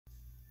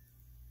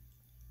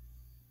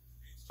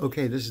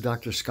Okay, this is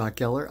Dr. Scott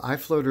Geller, eye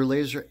floater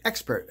laser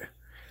expert.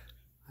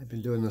 I've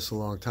been doing this a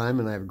long time,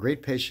 and I have a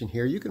great patient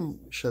here. You can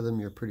show them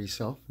your pretty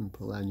self and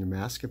pull down your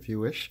mask if you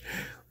wish,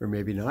 or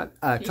maybe not.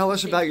 Tell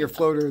us about your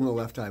floater in the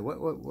left eye.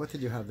 What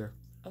did you have there?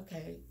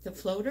 Okay, the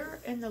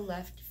floater in the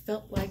left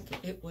felt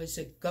like it was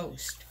a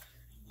ghost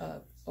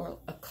or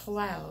a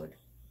cloud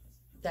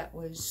that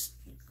was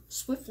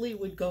swiftly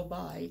would go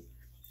by,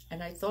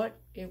 and I thought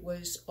it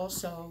was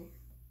also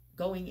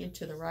going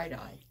into the right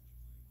eye.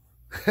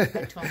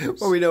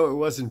 Well, we know it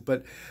wasn't,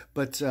 but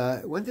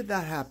when did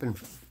that happen?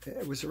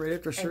 Was it right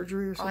after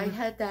surgery or something? I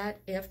had that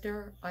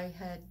after I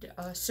had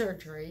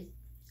surgery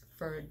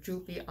for a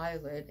droopy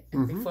eyelid,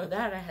 and before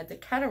that I had the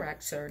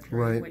cataract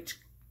surgery, which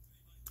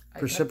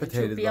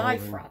precipitated the droopy eye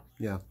from.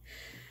 Yeah.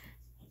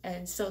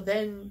 And so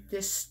then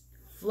this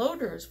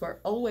floaters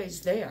were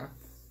always there,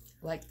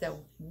 like the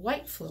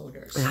white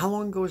floaters. And how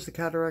long ago was the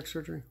cataract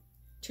surgery?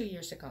 2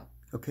 years ago.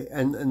 Okay,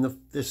 and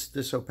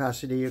this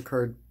opacity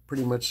occurred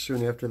pretty much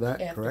soon after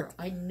that, correct?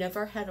 I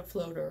never had a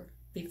floater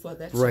before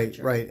that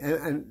surgery. Right.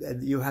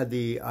 And you had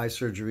the eye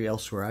surgery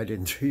elsewhere. I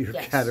didn't do your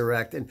yes.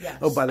 cataract. And yes.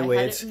 oh, by the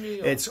way,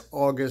 it's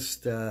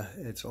August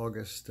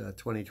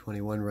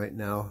 2021 right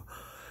now.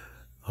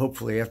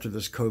 Hopefully after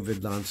this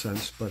COVID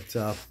nonsense,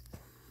 but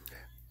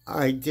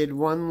I did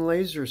one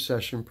laser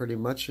session pretty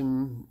much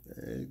and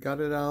got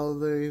it out of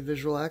the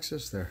visual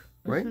axis there,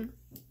 right?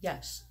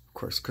 Yes. Of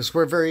course, because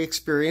we're very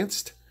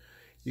experienced.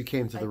 You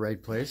came to the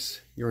right place.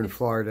 You're in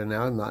Florida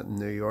now, not in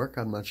New York.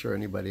 I'm not sure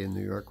anybody in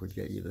New York would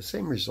get you the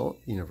same result.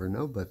 You never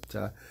know, but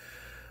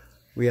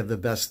we have the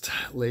best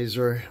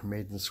laser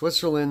made in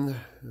Switzerland.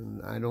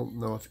 And I don't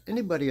know if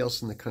anybody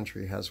else in the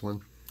country has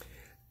one.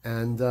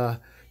 And you're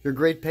a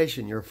great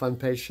patient. You're a fun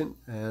patient.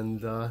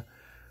 And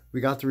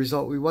we got the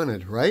result we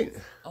wanted, right?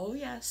 Oh,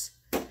 yes.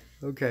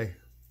 Okay.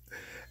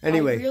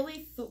 Anyway. I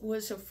really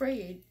was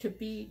afraid to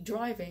be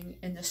driving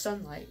in the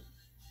sunlight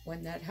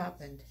when that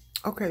happened.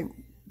 Okay.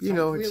 You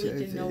know, I really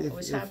didn't know what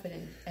was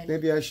happening. And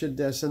maybe I should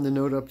send a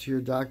note up to your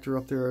doctor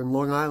up there in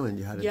Long Island.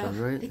 You had it done,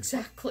 right?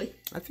 Exactly.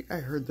 I think I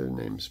heard their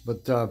names,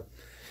 but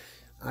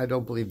I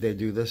don't believe they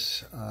do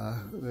this.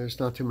 There's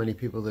not too many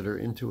people that are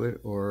into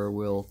it or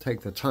will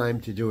take the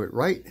time to do it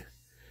right,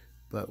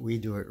 but we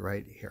do it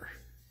right here,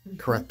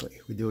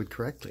 correctly. We do it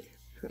correctly.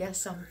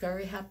 Yes, I'm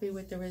very happy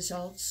with the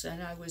results,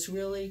 and I was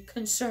really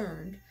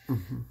concerned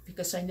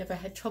because I never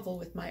had trouble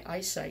with my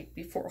eyesight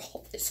before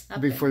all this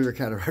happened. Before your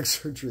cataract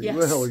surgery. Yes.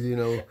 Well, you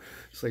know,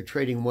 it's like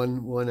trading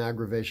one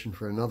aggravation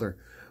for another.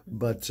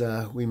 But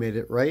we made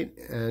it right,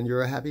 and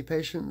you're a happy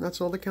patient, and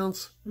that's all that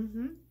counts.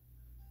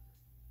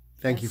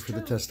 Thank you for the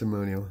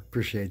testimonial.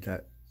 Appreciate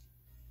that.